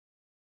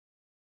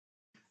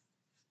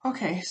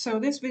Okay, so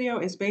this video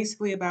is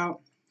basically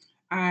about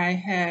I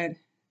had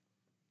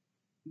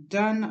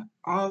done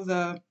all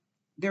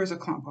there's a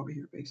clump over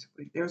here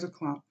basically. There's a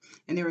clump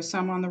and there was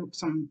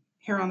some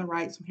hair on the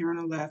right, some hair on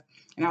the left,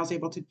 and I was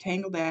able to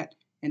tangle that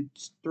and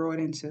throw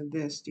it into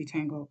this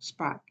detangled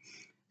spot.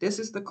 This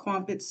is the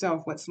clump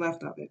itself, what's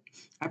left of it.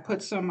 I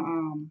put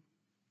some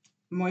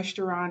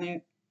moisture on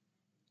it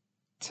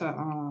to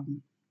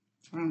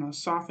I don't know,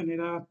 soften it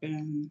up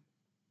and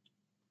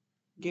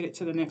get it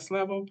to the next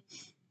level.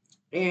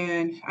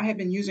 And I have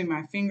been using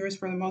my fingers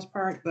for the most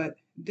part, but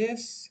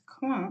this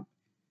clump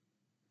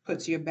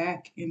puts you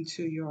back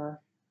into your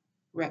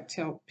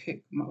rectangle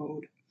pick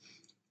mode.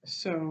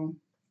 So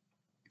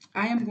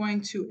I am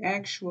going to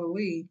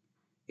actually,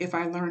 if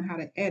I learn how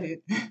to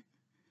edit,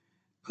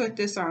 put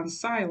this on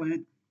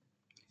silent.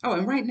 Oh,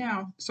 and right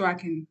now, so I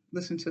can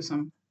listen to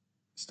some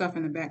stuff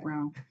in the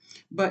background.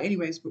 But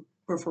anyways,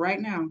 but for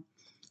right now,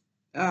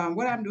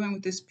 what I'm doing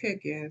with this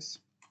pick is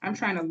I'm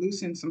trying to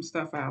loosen some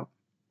stuff out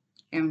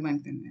and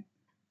lengthen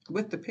it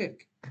with the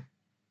pick.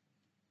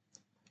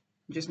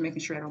 Just making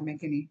sure I don't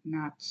make any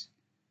knots.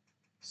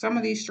 Some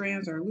of these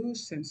strands are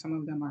loose and some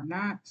of them are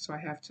not, so I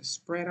have to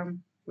spread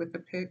them with the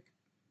pick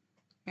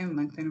and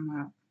lengthen them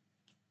out.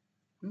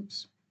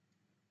 Oops,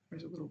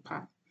 there's a little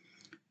pop.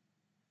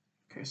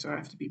 Okay, so I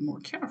have to be more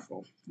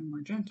careful and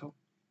more gentle.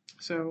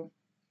 So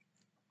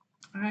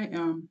I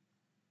am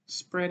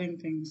spreading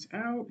things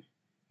out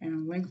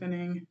and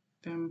lengthening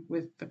them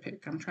with the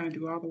pick. I'm trying to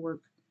do all the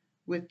work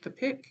with the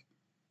pick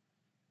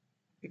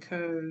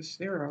because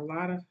there are a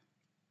lot of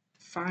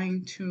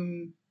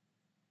fine-tuned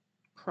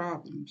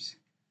problems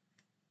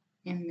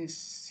in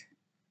this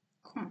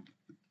clump,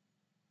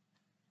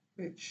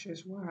 which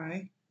is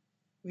why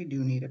we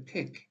do need a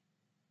pick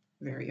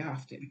very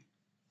often.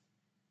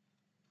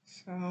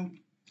 So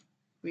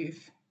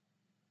we've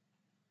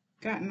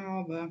gotten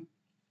all the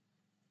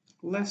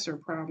lesser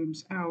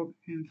problems out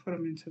and put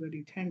them into the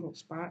detangled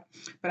spot.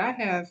 But I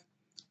have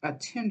a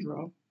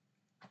tendril,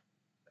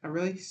 a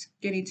really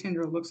skinny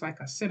tendril, looks like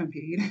a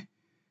centipede,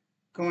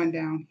 going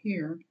down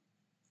here.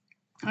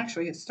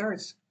 Actually, it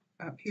starts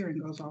up here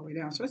and goes all the way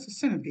down. So it's a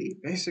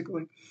centipede,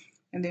 basically.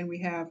 And then we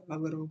have a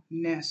little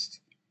nest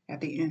at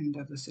the end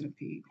of the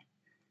centipede.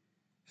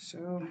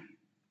 So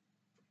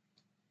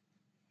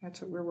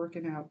that's what we're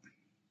working out.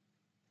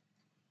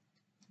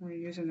 We're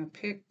using a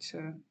pick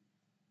to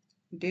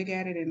dig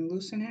at it and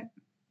loosen it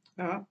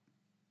up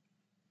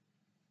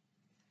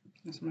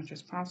as much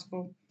as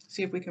possible.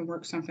 See if we can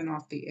work something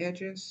off the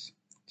edges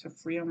to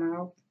free them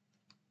out.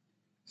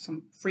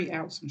 Free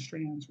out some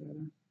strands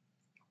rather.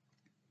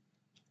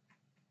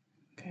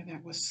 Okay,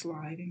 that was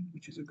sliding,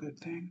 which is a good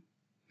thing.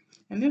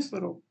 And this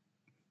little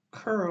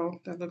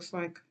curl that looks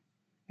like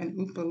an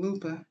Oompa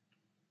Loompa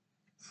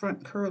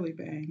front curly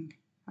bang,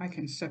 I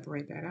can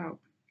separate that out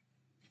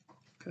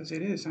because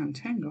it is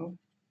untangled.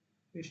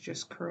 It's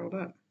just curled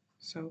up.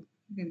 So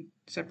you can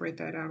separate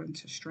that out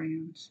into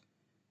strands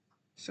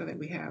so that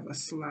we have a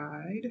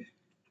slide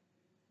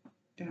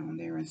down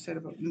there instead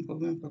of a Oompa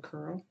Loompa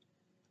curl.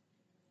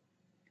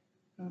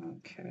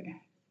 Okay,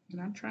 and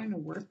I'm trying to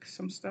work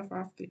some stuff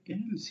off the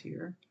ends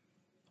here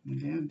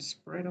and then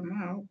spread them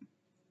out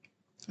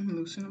and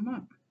loosen them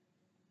up.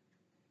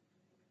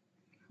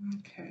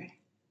 Okay,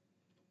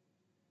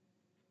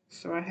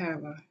 so I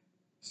have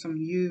some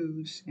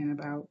U's in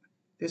about,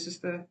 this is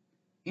the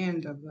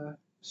end of the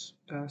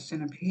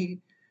centipede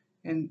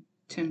and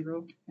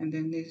tendril, and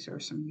then these are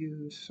some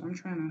U's. So I'm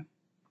trying to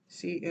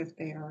see if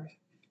they are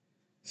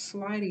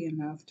slidey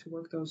enough to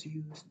work those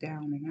U's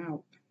down and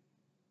out.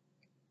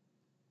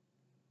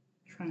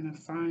 Trying to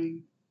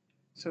find,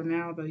 so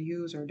now the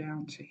U's are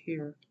down to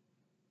here.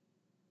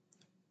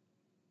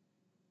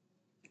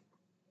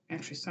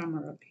 Actually, some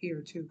are up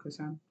here too because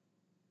I'm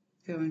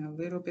feeling a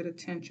little bit of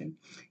tension.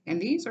 And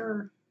these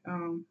are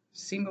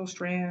single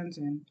strands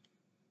and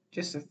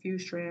just a few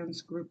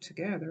strands grouped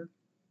together.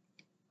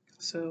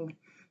 So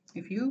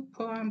if you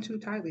pull on them too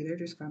tightly, they're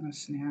just gonna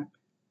snap.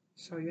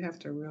 So you have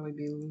to really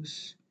be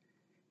loose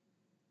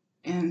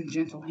and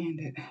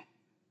gentle-handed.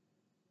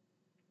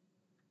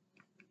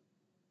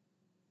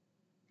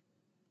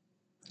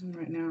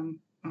 Right now,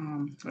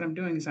 what I'm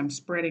doing is I'm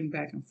spreading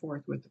back and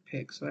forth with the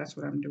pick. So that's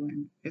what I'm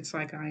doing. It's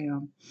like I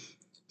am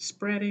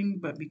spreading,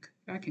 but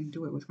I can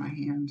do it with my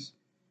hands,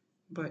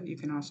 but you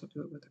can also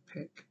do it with a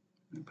pick.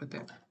 And put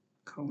that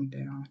comb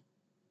down.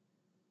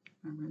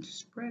 I'm going to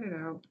spread it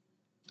out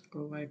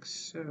like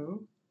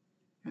so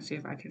and see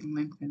if I can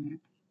lengthen it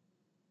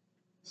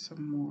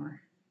some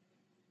more.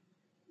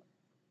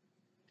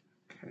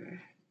 Okay.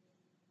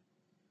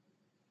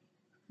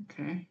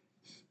 Okay.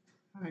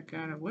 I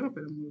got a little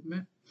bit of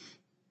movement.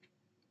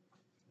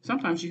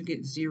 Sometimes you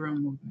get zero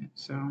movement,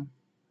 so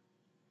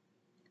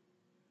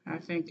I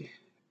think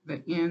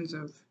the ends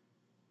of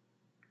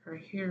her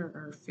hair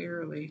are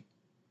fairly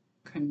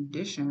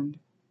conditioned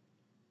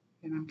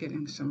and I'm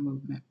getting some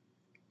movement.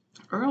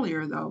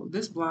 Earlier though,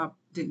 this blob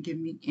didn't give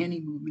me any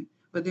movement,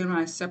 but then when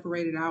I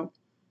separated out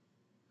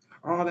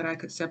all that I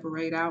could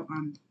separate out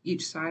on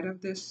each side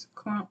of this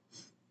clump,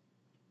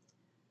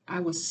 I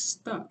was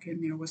stuck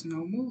and there was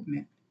no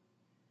movement.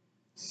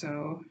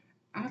 So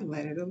I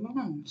let it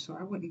alone so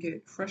I wouldn't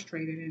get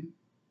frustrated and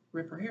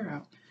rip her hair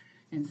out.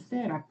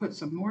 Instead, I put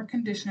some more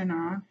conditioning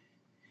on,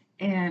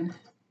 and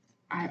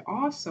I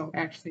also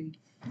actually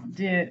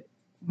did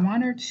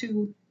 1 or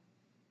 2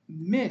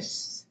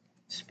 mist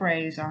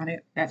sprays on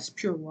it. That's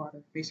pure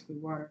water, basically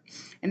water.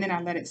 And then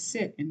I let it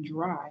sit and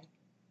dry.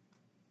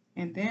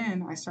 And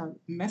then I started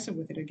messing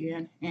with it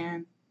again.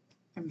 And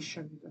let me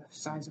show you the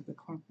size of the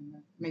clump and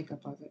the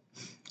makeup of it.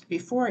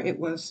 Before it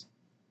was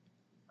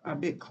a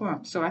big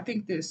clump. So I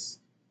think this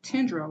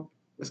tendril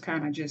was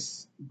kind of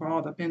just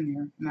balled up in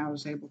there, and I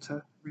was able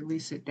to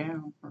release it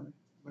down or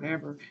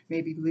whatever,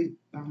 maybe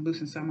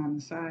loosen some on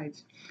the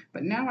sides.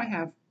 But now I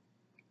have,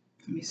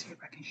 let me see if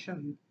I can show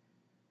you.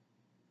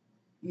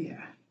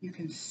 Yeah, you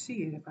can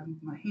see it if I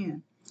move my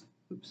hand.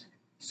 Oops.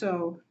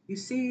 So you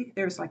see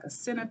there's like a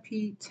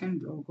centipede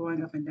tendril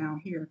going up and down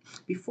here.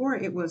 Before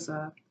it was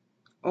a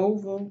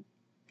oval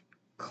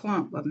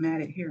clump of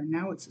matted hair.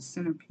 Now it's a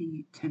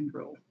centipede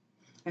tendril.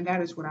 And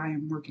that is what I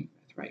am working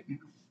with right now.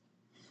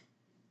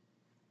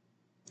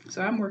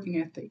 So I'm working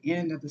at the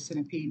end of the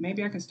centipede.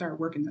 Maybe I can start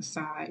working the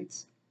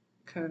sides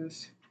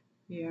because,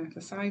 yeah,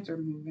 the sides are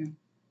moving.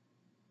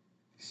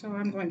 So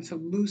I'm going to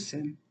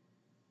loosen.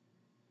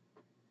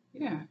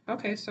 Yeah,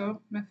 okay,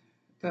 so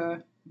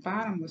the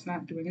bottom was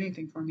not doing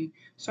anything for me.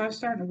 So I'm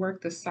starting to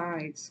work the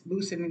sides,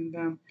 loosening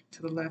them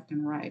to the left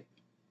and right.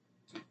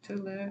 To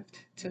the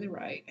left, to the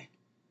right.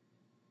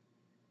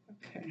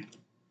 Okay,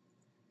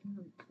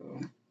 there we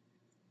go.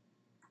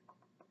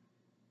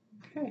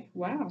 Okay,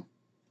 wow.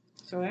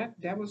 So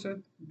that was a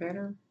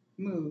better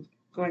move,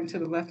 going to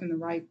the left and the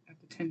right of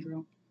the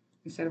tendril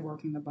instead of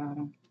working the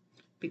bottom.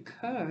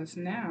 Because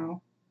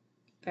now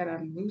that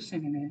I'm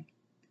loosening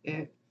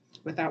it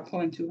without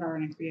pulling too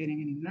hard and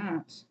creating any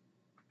knots,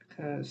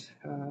 because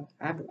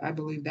I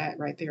believe that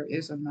right there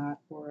is a knot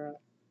or a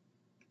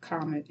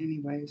comet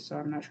anyway, so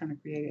I'm not trying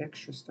to create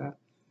extra stuff.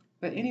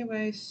 But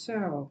anyway,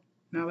 so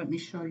now let me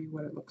show you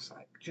what it looks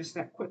like, just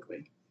that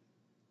quickly.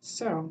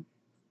 So,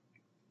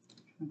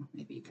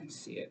 maybe you can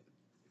see it.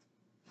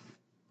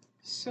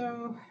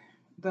 So,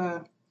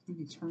 let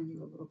me turn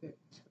you a little bit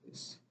into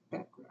this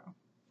background.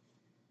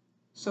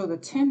 So the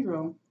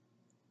tendril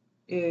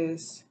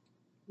is,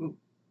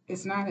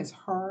 it's not as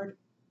hard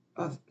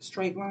a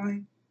straight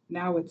line.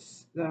 Now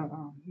it's the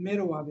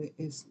middle of it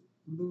is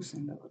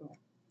loosened a little.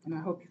 And I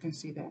hope you can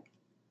see that.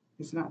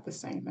 It's not the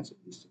same as it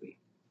used to be.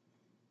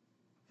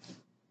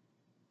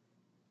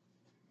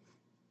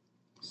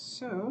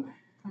 So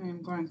I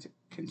am going to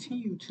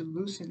continue to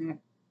loosen that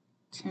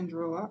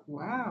tendril up.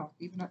 Wow,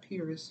 even up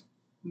here is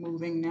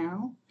moving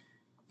now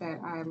that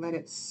I let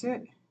it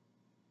sit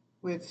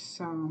with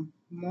some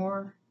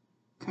more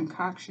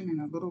concoction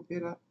and a little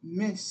bit of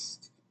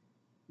mist,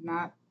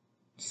 not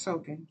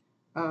soaking,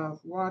 of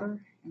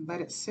water, and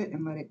let it sit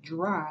and let it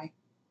dry.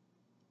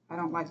 I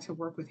don't like to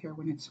work with hair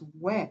when it's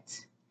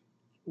wet,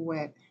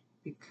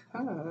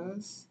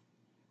 because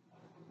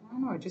I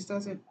don't know, it just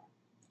doesn't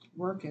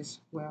work as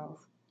well.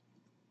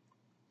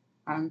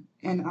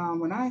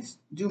 When I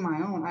do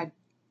my own,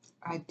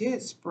 I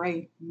did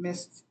spray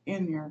mist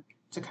in there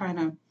to kind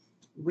of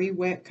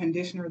re-wet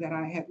conditioner that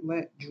I had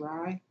let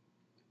dry,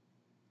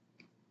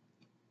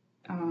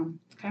 kind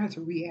of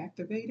to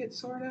reactivate it,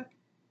 sort of,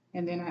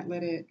 and then I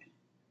let it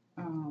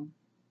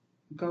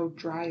go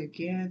dry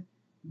again,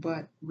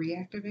 but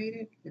reactivate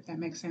it, if that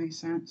makes any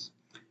sense.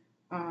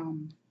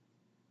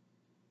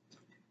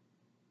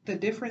 The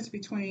difference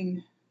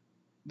between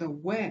the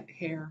wet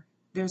hair,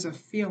 there's a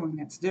feeling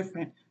that's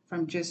different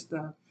from just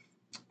the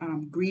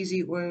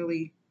greasy,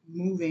 oily,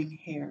 moving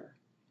hair.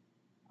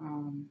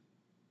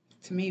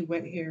 To me,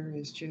 wet hair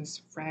is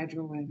just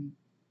fragile and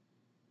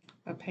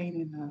a pain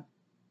in the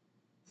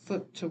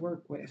foot to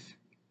work with.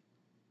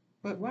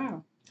 But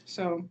wow,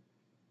 so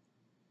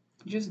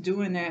just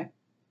doing that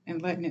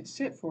and letting it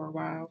sit for a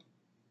while,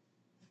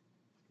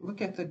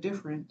 look at the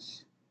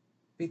difference.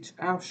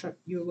 I'll show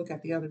you'll look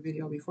at the other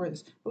video before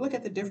this, but look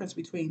at the difference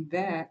between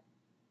that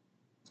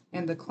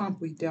and the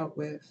clump we dealt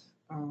with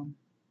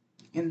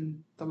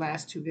in the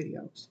last 2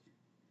 videos,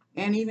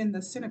 and even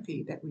the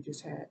centipede that we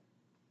just had.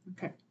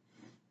 Okay.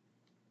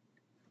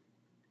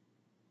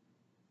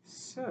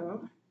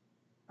 So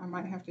I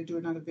might have to do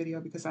another video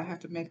because I have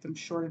to make them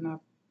short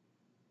enough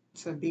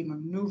to be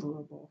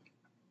maneuverable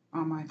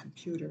on my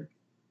computer,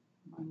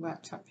 my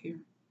laptop here.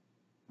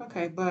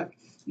 Okay, but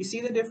you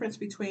see the difference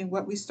between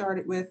what we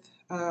started with,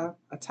 a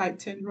tight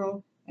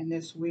tendril, and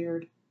this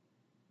weird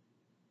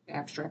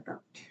abstract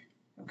art.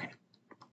 Okay.